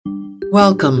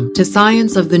Welcome to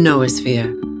Science of the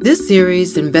Noosphere. This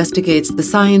series investigates the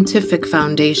scientific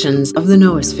foundations of the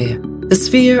noosphere, the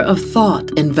sphere of thought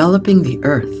enveloping the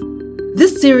Earth.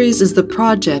 This series is the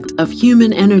project of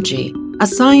Human Energy, a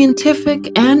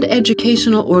scientific and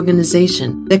educational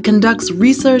organization that conducts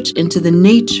research into the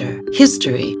nature,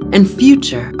 history, and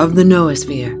future of the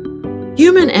noosphere.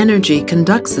 Human Energy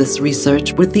conducts this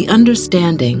research with the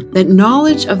understanding that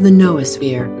knowledge of the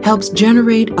noosphere helps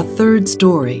generate a third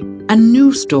story, a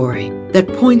new story that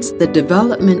points the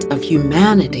development of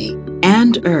humanity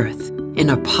and Earth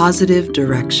in a positive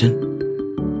direction.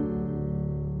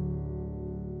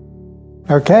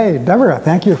 Okay, Deborah,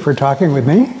 thank you for talking with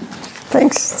me.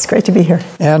 Thanks, it's great to be here.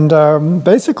 And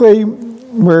basically,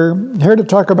 we're here to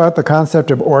talk about the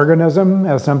concept of organism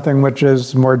as something which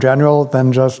is more general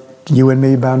than just you and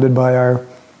me bounded by our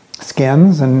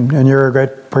skins. And you're a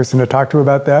great person to talk to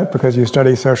about that because you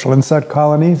study social insect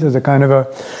colonies as a kind of a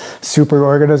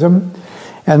superorganism.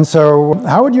 And so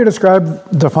how would you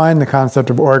define the concept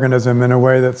of organism in a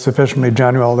way that's sufficiently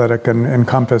general that it can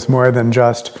encompass more than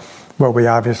just what we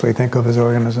obviously think of as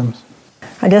organisms?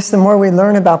 I guess the more we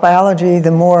learn about biology,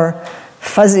 the more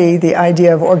fuzzy the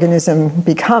idea of organism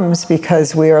becomes,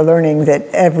 because we are learning that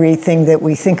everything that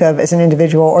we think of as an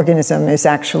individual organism is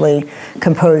actually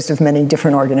composed of many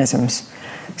different organisms.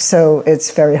 So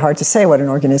it's very hard to say what an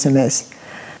organism is.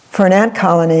 For an ant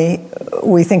colony,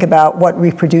 we think about what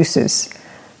reproduces.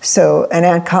 So an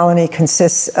ant colony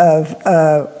consists of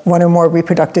one or more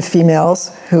reproductive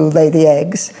females who lay the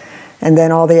eggs, and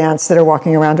then all the ants that are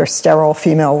walking around are sterile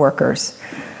female workers.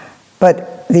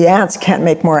 But the ants can't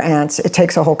make more ants. It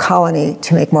takes a whole colony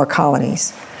to make more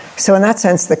colonies. So in that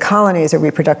sense, the colony is a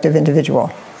reproductive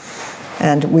individual.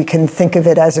 And we can think of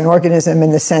it as an organism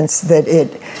in the sense that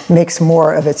it makes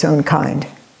more of its own kind.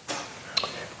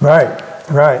 Right.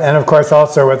 And of course,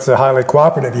 also, it's a highly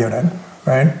cooperative unit,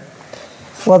 right?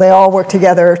 Well, they all work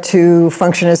together to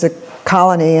function as a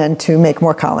colony and to make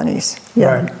more colonies.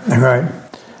 Yeah. Right.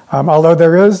 Although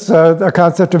there is a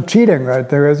concept of cheating, right?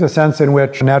 There is a sense in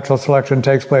which natural selection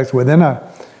takes place within a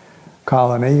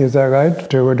colony. Is that right,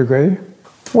 to a degree?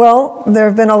 Well, there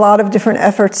have been a lot of different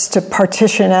efforts to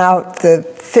partition out the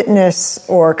fitness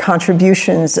or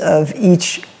contributions of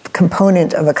each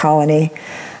component of a colony.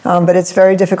 But it's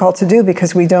very difficult to do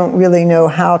because we don't really know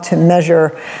how to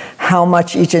measure how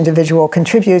much each individual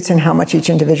contributes and how much each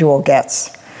individual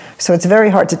gets. So it's very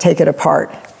hard to take it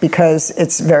apart because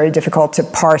it's very difficult to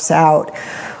parse out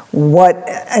what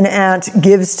an ant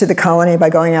gives to the colony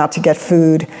by going out to get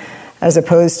food as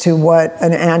opposed to what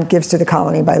an ant gives to the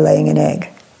colony by laying an egg.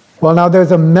 Well, now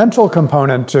there's a mental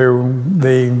component to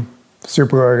the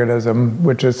superorganism,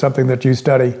 which is something that you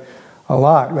study a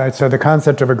lot, right? So the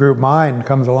concept of a group mind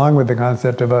comes along with the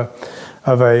concept of a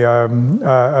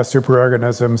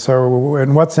superorganism. So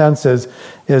in what sense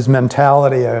is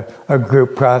mentality a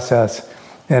group process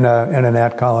in an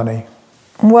ant colony?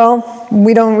 Well,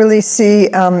 we don't really see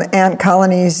ant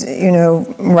colonies,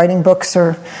 writing books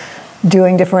or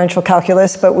doing differential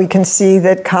calculus, but we can see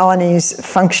that colonies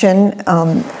function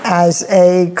as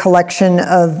a collection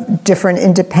of different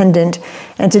independent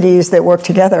entities that work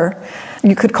together.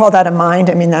 You could call that a mind.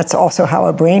 I mean, that's also how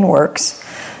a brain works.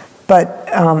 But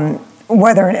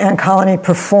whether an ant colony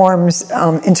performs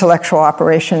intellectual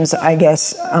operations, I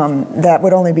guess that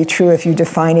would only be true if you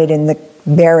define it in the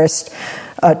barest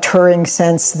Turing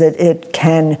sense that it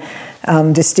can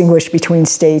distinguish between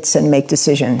states and make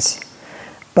decisions.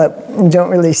 But we don't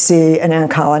really see an ant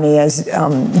colony as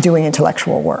doing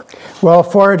intellectual work. Well,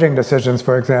 foraging decisions,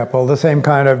 for example, the same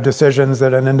kind of decisions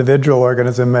that an individual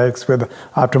organism makes with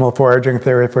optimal foraging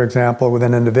theory, for example, with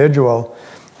an individual,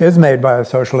 is made by a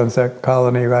social insect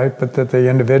colony, right? But that the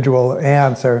individual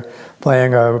ants are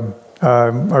playing a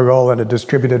role in a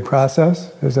distributed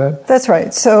process, is that? That's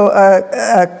right. So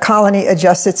a colony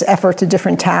adjusts its effort to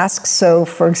different tasks. So,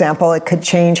 for example, it could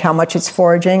change how much it's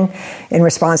foraging in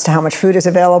response to how much food is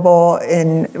available,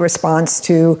 in response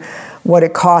to what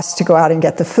it costs to go out and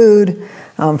get the food.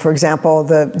 For example,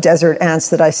 the desert ants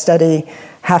that I study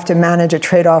have to manage a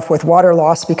trade-off with water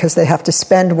loss because they have to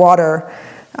spend water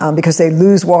because they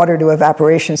lose water to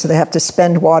evaporation, so they have to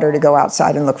spend water to go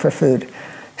outside and look for food.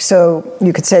 So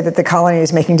you could say that the colony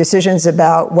is making decisions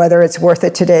about whether it's worth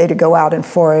it today to go out and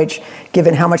forage,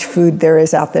 given how much food there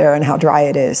is out there and how dry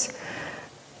it is.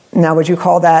 Now, would you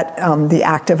call that the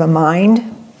act of a mind?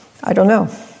 I don't know.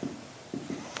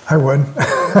 I would.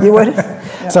 You would?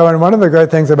 Yeah. So, and one of the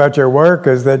great things about your work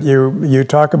is that you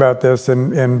talk about this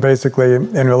in basically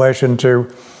in relation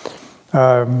to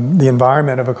the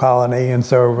environment of a colony. And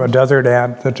so a desert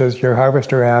ant, such as your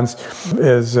harvester ants,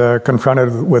 is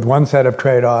confronted with one set of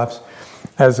trade-offs.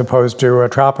 as opposed to a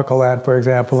tropical ant, for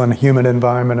example, in a humid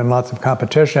environment and lots of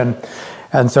competition.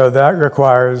 And so that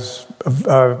requires,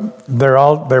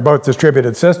 they're both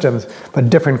distributed systems, but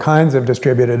different kinds of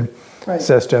distributed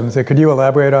systems. Could you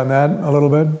elaborate on that a little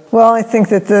bit? Well, I think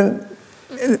that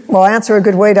ants are a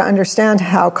good way to understand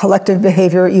how collective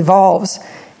behavior evolves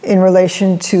in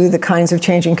relation to the kinds of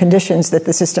changing conditions that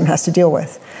the system has to deal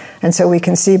with. And so we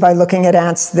can see by looking at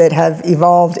ants that have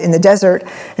evolved in the desert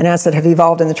and ants that have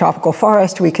evolved in the tropical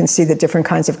forest, we can see that different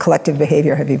kinds of collective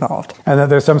behavior have evolved. And that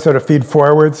there's some sort of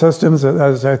feed-forward systems,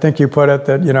 as I think you put it,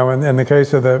 that, in the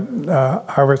case of the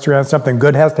harvester ants, something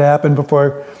good has to happen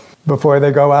before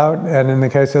they go out. And in the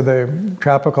case of the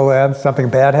tropical ants, something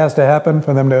bad has to happen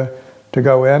for them to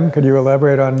go in. Could you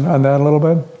elaborate on that a little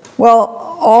bit?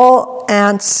 Well, all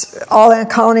ant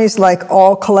colonies, like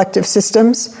all collective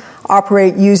systems,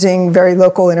 operate using very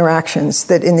local interactions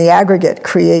that in the aggregate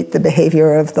create the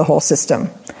behavior of the whole system.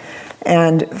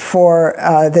 And for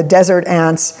the desert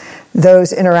ants,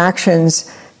 those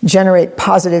interactions generate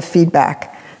positive feedback.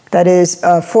 That is,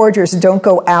 foragers don't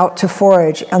go out to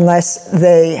forage unless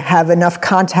they have enough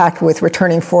contact with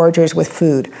returning foragers with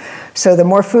food. So the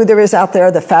more food there is out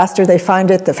there, the faster they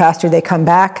find it, the faster they come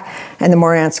back, and the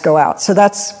more ants go out. So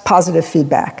that's positive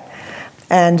feedback.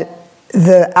 And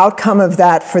the outcome of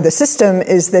that for the system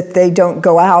is that they don't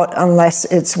go out unless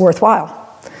it's worthwhile.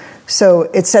 So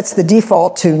it sets the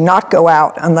default to not go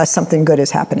out unless something good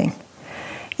is happening.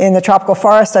 In the tropical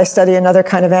forest, I study another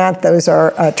kind of ant. Those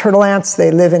are turtle ants.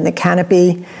 They live in the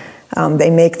canopy. They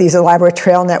make these elaborate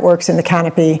trail networks in the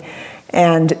canopy.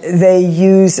 And they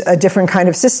use a different kind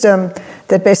of system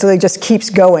that basically just keeps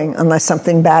going unless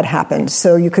something bad happens.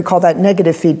 So you could call that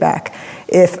negative feedback.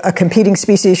 If a competing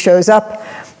species shows up,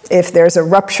 if there's a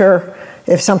rupture,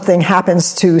 if something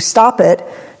happens to stop it,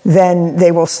 then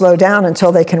they will slow down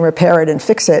until they can repair it and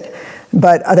fix it.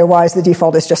 But otherwise, the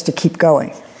default is just to keep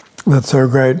going. That's so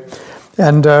great.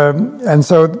 And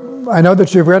so I know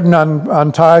that you've written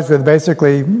on ties with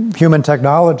basically human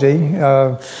technology.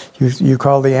 You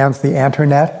call the ants the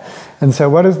Anternet. And so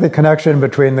what is the connection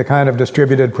between the kind of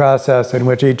distributed process in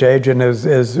which each agent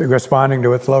is responding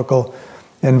to its local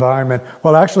environment?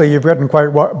 Well, actually, you've written quite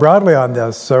broadly on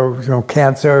this. So,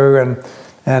 cancer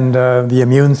and the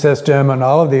immune system, and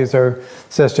all of these are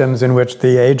systems in which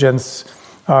the agents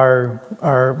well,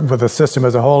 the system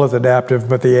as a whole is adaptive,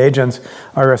 but the agents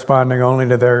are responding only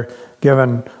to their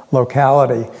given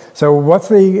locality. So what's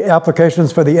the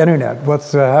applications for the internet? How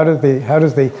does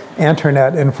the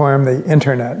Anternet inform the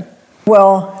internet?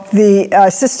 Well, the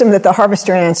system that the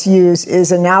harvester ants use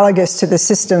is analogous to the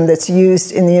system that's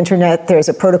used in the internet. There's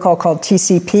a protocol called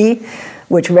TCP,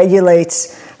 which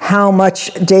regulates how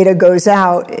much data goes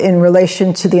out in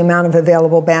relation to the amount of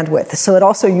available bandwidth. So it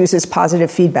also uses positive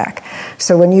feedback.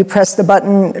 So when you press the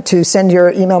button to send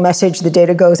your email message, the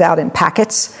data goes out in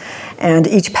packets, and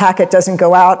each packet doesn't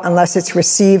go out unless it's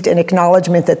received an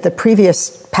acknowledgement that the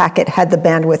previous packet had the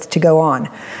bandwidth to go on.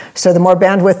 So the more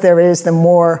bandwidth there is, the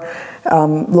more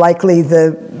likely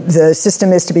the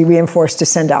system is to be reinforced to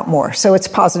send out more. So it's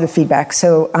positive feedback.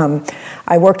 So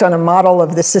I worked on a model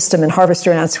of the system in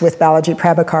harvester ants with Balaji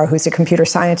Prabhakar, who's a computer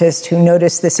scientist, who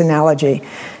noticed this analogy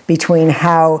between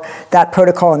how that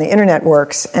protocol on the internet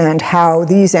works and how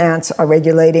these ants are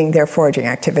regulating their foraging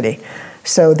activity.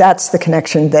 So that's the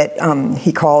connection that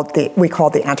we call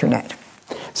the Anternet.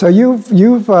 So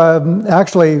you've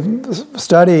actually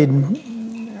studied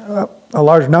a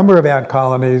large number of ant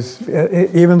colonies,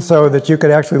 even so that you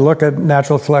could actually look at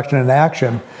natural selection in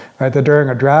action, right? That during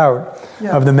a drought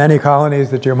of the many colonies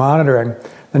that you're monitoring,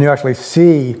 then you actually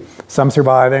see some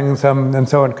surviving, some and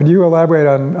so on. Could you elaborate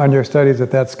on your studies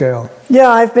at that scale? Yeah,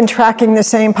 I've been tracking the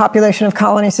same population of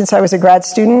colonies since I was a grad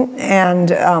student,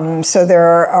 and so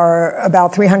there are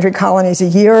about 300 colonies a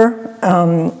year.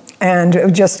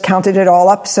 And just counted it all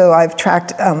up, so I've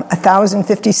tracked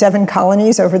 1,057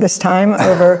 colonies over this time,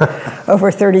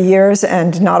 over 30 years,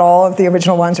 and not all of the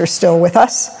original ones are still with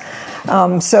us.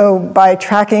 So by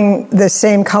tracking the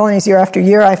same colonies year after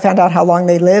year, I found out how long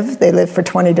they live. They live for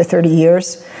 20 to 30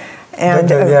 years. And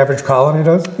the average colony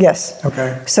does? Yes.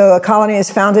 Okay. So a colony is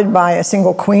founded by a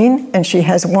single queen, and she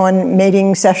has one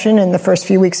mating session in the first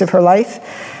few weeks of her life,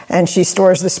 and she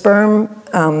stores the sperm,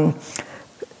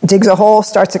 digs a hole,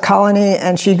 starts a colony,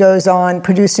 and she goes on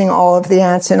producing all of the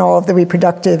ants and all of the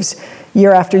reproductives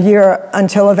year after year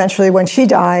until eventually when she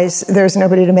dies, there's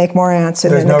nobody to make more ants,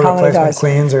 and there's then the no colony replacement dies.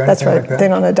 Queens or anything That's right. Like that. They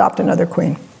don't adopt another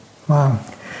queen. Wow.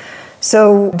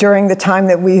 So during the time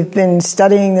that we've been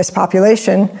studying this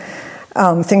population,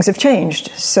 things have changed.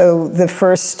 So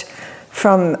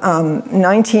from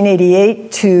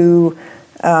 1988 to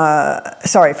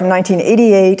from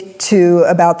 1988 to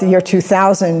about the year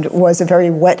 2000 was a very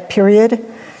wet period,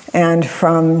 and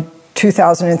from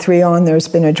 2003 on there's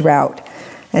been a drought.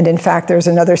 And in fact, there's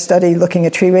another study looking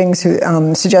at tree rings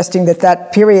suggesting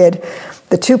that period,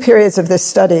 the two periods of this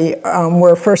study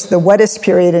were first the wettest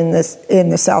period in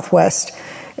the Southwest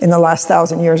in the last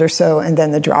 1,000 years or so, and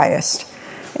then the driest.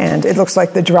 And it looks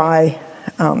like the dry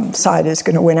side is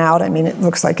going to win out. I mean, it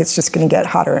looks like it's just going to get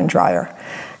hotter and drier.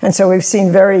 And so we've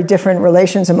seen very different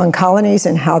relations among colonies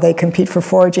and how they compete for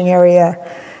foraging area,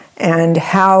 and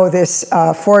how this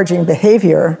foraging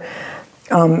behavior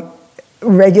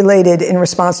regulated in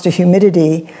response to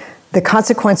humidity, the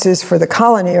consequences for the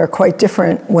colony are quite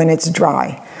different when it's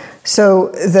dry. So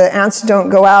the ants don't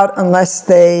go out unless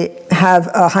they have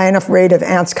a high enough rate of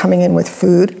ants coming in with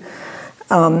food,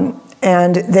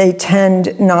 and they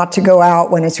tend not to go out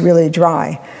when it's really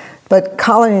dry. But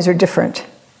colonies are different.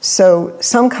 So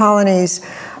some colonies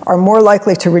are more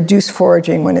likely to reduce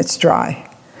foraging when it's dry.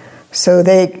 So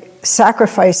they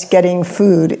sacrifice getting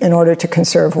food in order to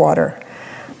conserve water.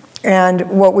 And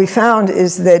what we found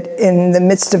is that in the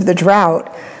midst of the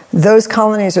drought, those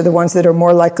colonies are the ones that are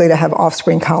more likely to have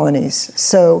offspring colonies.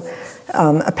 So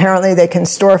apparently they can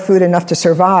store food enough to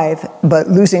survive, but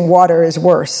losing water is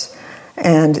worse.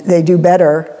 And they do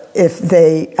better if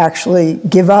they actually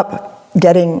give up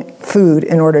getting food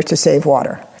in order to save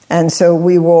water. And so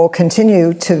we will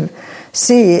continue to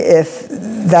see if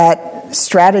that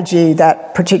strategy,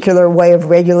 that particular way of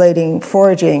regulating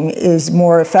foraging, is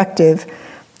more effective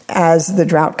as the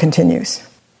drought continues.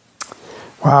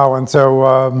 Wow, and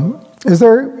so is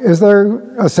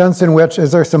there a sense in which,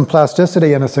 is there some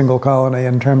plasticity in a single colony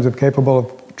in terms of capable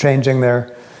of changing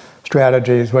their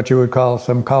strategies, what you would call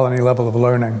some colony level of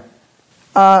learning?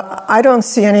 I don't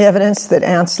see any evidence that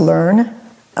ants learn.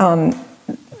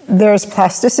 There's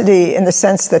plasticity in the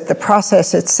sense that the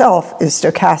process itself is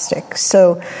stochastic.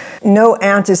 So no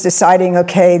ant is deciding,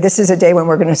 okay, this is a day when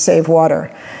we're going to save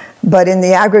water. But in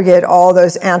the aggregate, all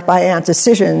those ant-by-ant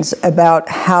decisions about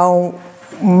how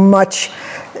much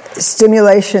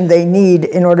stimulation they need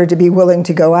in order to be willing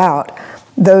to go out,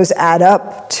 those add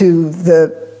up to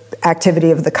the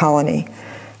activity of the colony.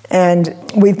 And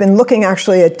we've been looking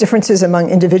actually at differences among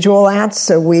individual ants.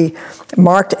 So we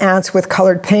marked ants with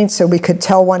colored paint so we could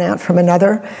tell one ant from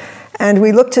another. And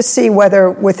we looked to see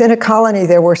whether within a colony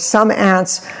there were some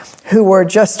ants who were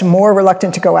just more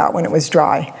reluctant to go out when it was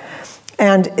dry.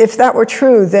 And if that were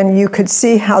true, then you could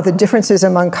see how the differences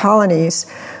among colonies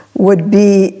would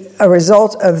be a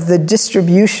result of the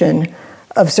distribution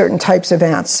of certain types of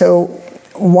ants. So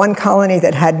one colony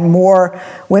that had more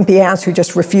wimpy ants who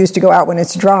just refused to go out when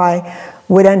it's dry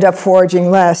would end up foraging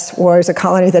less, whereas a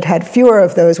colony that had fewer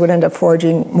of those would end up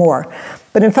foraging more.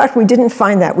 But in fact, we didn't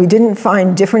find that. We didn't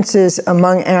find differences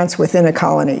among ants within a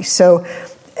colony. So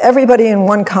everybody in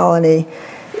one colony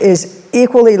is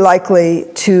equally likely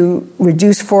to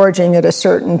reduce foraging at a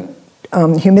certain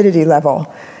humidity level,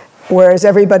 whereas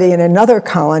everybody in another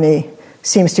colony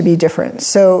seems to be different.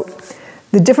 So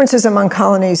the differences among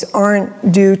colonies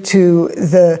aren't due to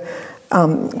the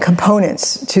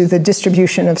components, to the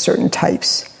distribution of certain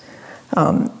types.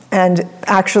 And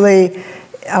actually,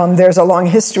 there's a long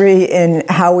history in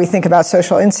how we think about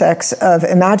social insects of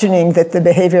imagining that the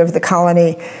behavior of the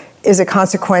colony is a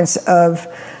consequence of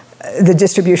the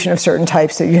distribution of certain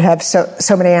types. So you have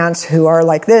so many ants who are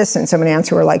like this and so many ants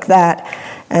who are like that,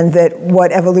 and that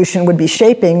what evolution would be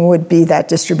shaping would be that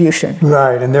distribution.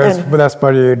 Right, and that's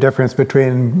part of your difference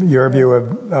between your view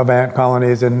of ant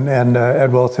colonies and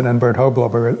Ed Wilson and Bert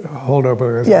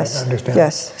Holdover, as I understand.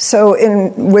 Yes. So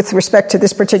with respect to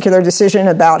this particular decision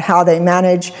about how they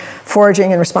manage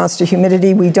foraging in response to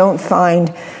humidity, we don't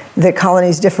find that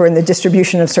colonies differ in the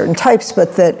distribution of certain types,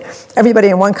 but that everybody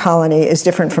in one colony is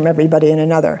different from everybody in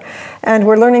another. And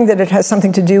we're learning that it has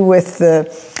something to do with the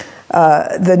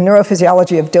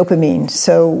neurophysiology of dopamine.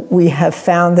 So we have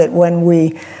found that when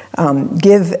we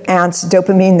give ants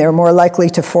dopamine, they're more likely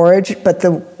to forage, but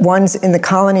the ones in the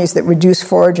colonies that reduce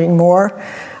foraging more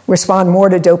respond more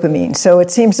to dopamine. So it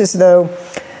seems as though,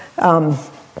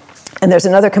 and there's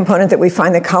another component that we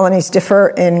find that colonies differ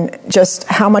in just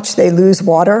how much they lose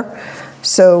water.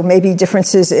 So maybe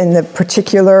differences in the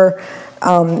particular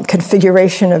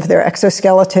configuration of their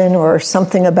exoskeleton, or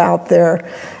something about their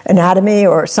anatomy,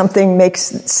 or something makes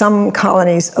some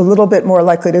colonies a little bit more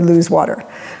likely to lose water.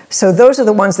 So those are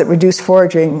the ones that reduce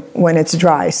foraging when it's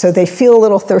dry. So they feel a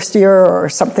little thirstier or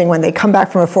something when they come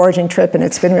back from a foraging trip and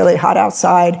it's been really hot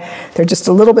outside. They're just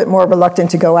a little bit more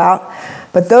reluctant to go out.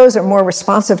 But those are more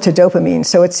responsive to dopamine.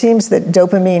 So it seems that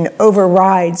dopamine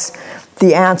overrides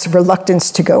the ant's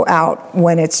reluctance to go out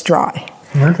when it's dry.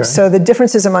 Okay. So the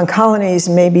differences among colonies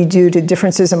may be due to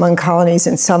differences among colonies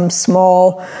in some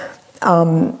small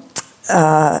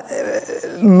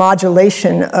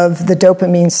modulation of the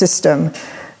dopamine system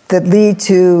that lead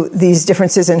to these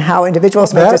differences in how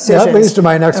individuals make decisions. That leads to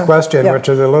my next question, which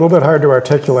is a little bit hard to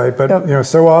articulate, but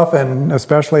so often,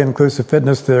 especially inclusive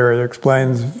fitness theory,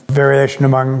 explains variation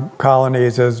among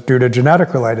colonies as due to genetic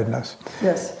relatedness.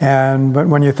 Yes. But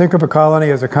when you think of a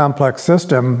colony as a complex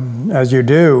system, as you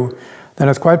do, then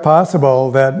it's quite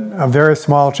possible that a very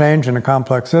small change in a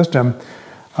complex system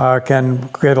can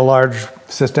create a large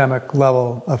systemic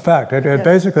level effect. It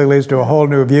basically leads to a whole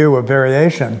new view of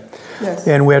variation. Yes.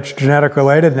 In which genetic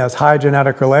relatedness, high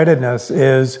genetic relatedness,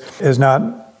 is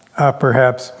not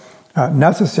perhaps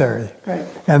necessary. Right.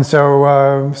 And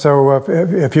so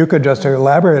if you could just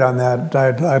elaborate on that,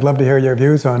 I'd love to hear your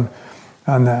views on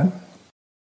that.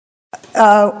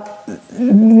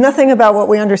 Nothing about what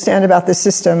we understand about this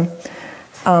system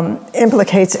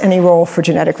implicates any role for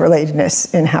genetic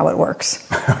relatedness in how it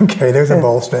works. Okay, there's a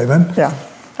bold statement. Yeah.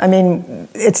 I mean,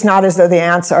 it's not as though the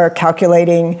ants are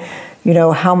calculating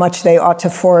how much they ought to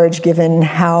forage given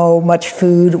how much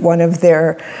food one of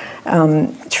their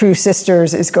true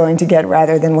sisters is going to get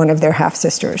rather than one of their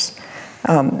half-sisters.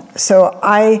 So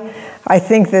I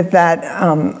think that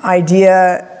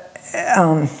idea,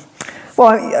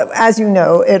 well, as you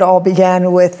know, it all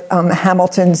began with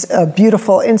Hamilton's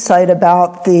beautiful insight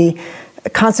about the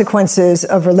consequences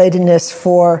of relatedness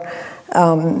for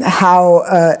how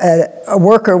a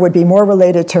worker would be more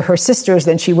related to her sisters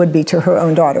than she would be to her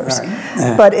own daughters.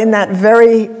 Right. But in that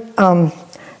very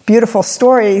beautiful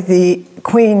story, the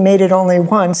queen made it only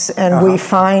once, and we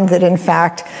find that, in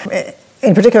fact,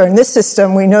 in particular in this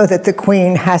system, we know that the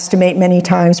queen has to mate many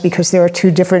times because there are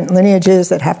two different lineages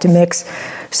that have to mix.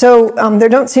 So there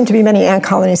don't seem to be many ant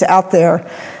colonies out there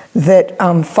that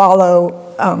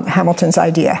follow Hamilton's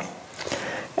idea.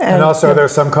 And also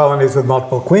there's some colonies with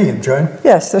multiple queens, right?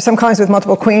 Yes, there's some colonies with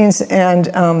multiple queens, and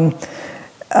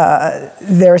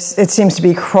it seems to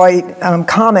be quite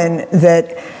common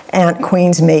that ant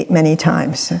queens mate many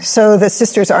times. So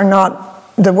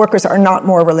the workers are not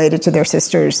more related to their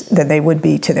sisters than they would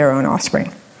be to their own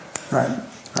offspring. Right.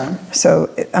 So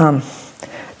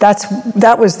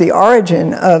that was the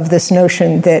origin of this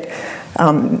notion that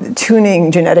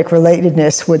tuning genetic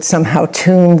relatedness would somehow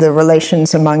tune the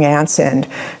relations among ants and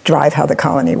drive how the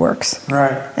colony works.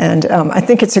 Right. And I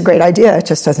think it's a great idea. It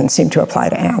just doesn't seem to apply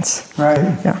to ants. Right.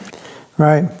 Yeah.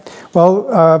 Right. Well,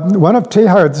 one of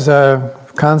Teilhard's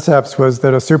concepts was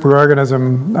that a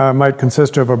superorganism might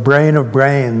consist of a brain of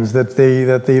brains, that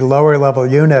the lower level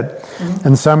unit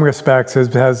in some respects has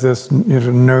this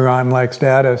neuron-like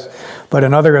status, but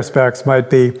in other respects might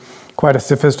be quite a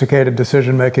sophisticated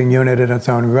decision-making unit in its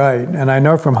own right. And I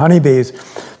know from honeybees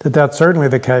that that's certainly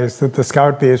the case, that the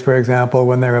scout bees, for example,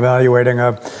 when they're evaluating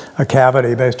a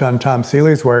cavity based on Tom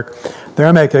Seeley's work,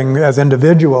 they're making, as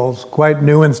individuals, quite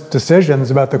nuanced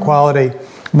decisions about the quality,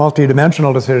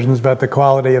 multidimensional decisions about the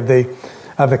quality of the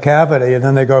cavity, and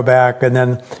then they go back and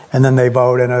then they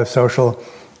vote in a social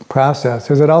process.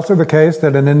 Is it also the case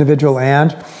that an individual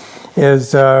ant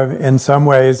is, in some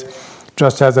ways,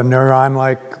 just has a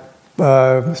neuron-like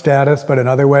status, but in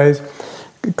other ways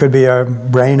it could be a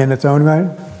brain in its own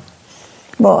right?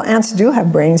 Well, ants do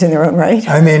have brains in their own right.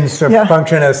 I mean,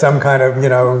 function as some kind of,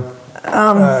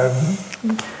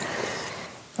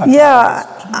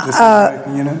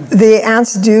 the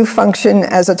ants do function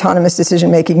as autonomous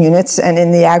decision-making units, and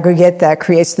in the aggregate that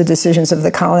creates the decisions of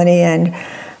the colony. And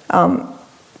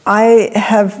I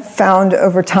have found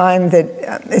over time that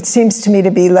it seems to me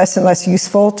to be less and less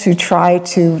useful to try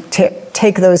to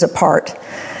take those apart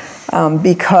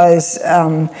because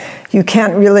you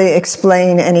can't really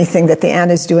explain anything that the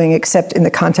ant is doing except in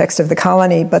the context of the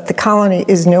colony, but the colony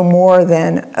is no more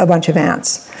than a bunch of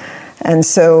ants. And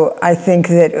so I think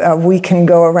that we can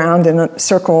go around in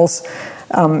circles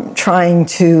trying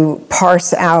to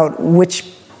parse out which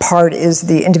part is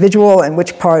the individual and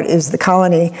which part is the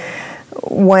colony,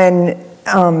 when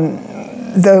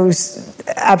those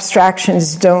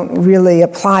abstractions don't really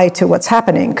apply to what's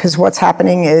happening, because what's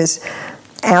happening is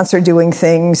ants are doing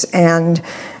things and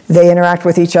they interact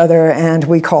with each other, and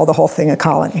we call the whole thing a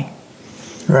colony.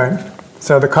 Right.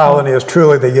 So the colony is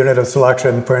truly the unit of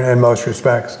selection in most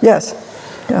respects. Yes.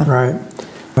 Yeah. Right.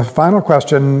 The final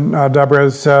question, Deborah,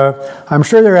 is I'm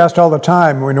sure you're asked all the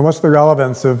time, what's the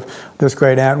relevance of this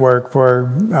great ant work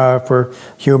for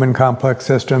human complex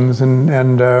systems,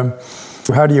 and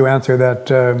how do you answer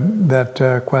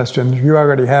that question? You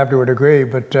already have to a degree,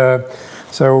 but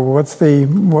so what's the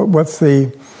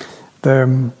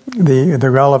the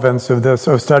relevance of this,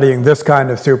 of studying this kind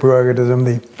of superorganism,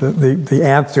 the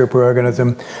ant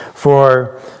superorganism,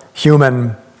 for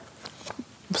human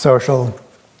social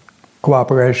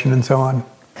cooperation and so on.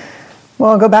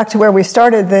 Well, I'll go back to where we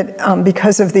started, that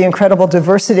because of the incredible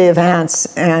diversity of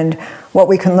ants and what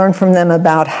we can learn from them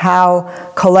about how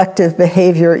collective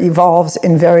behavior evolves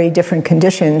in very different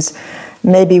conditions,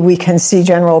 maybe we can see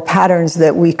general patterns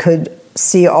that we could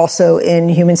see also in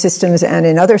human systems and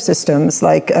in other systems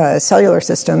like cellular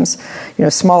systems,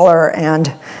 smaller and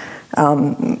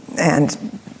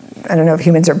I don't know if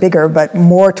humans are bigger, but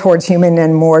more towards human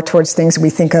and more towards things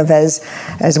we think of as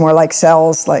more like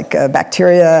cells, like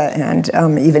bacteria and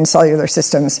even cellular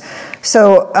systems.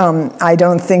 So I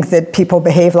don't think that people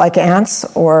behave like ants,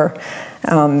 or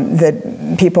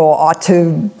that people ought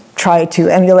to try to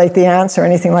emulate the ants or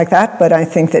anything like that, but I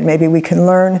think that maybe we can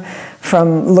learn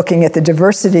from looking at the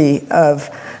diversity of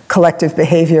collective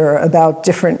behavior about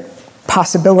different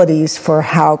possibilities for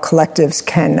how collectives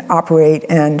can operate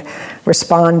and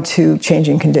respond to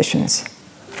changing conditions.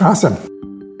 Awesome.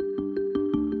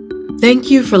 Thank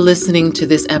you for listening to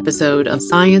this episode of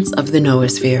Science of the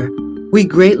Noosphere. We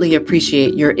greatly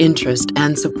appreciate your interest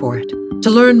and support. To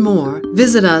learn more,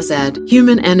 visit us at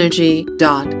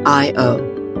humanenergy.io.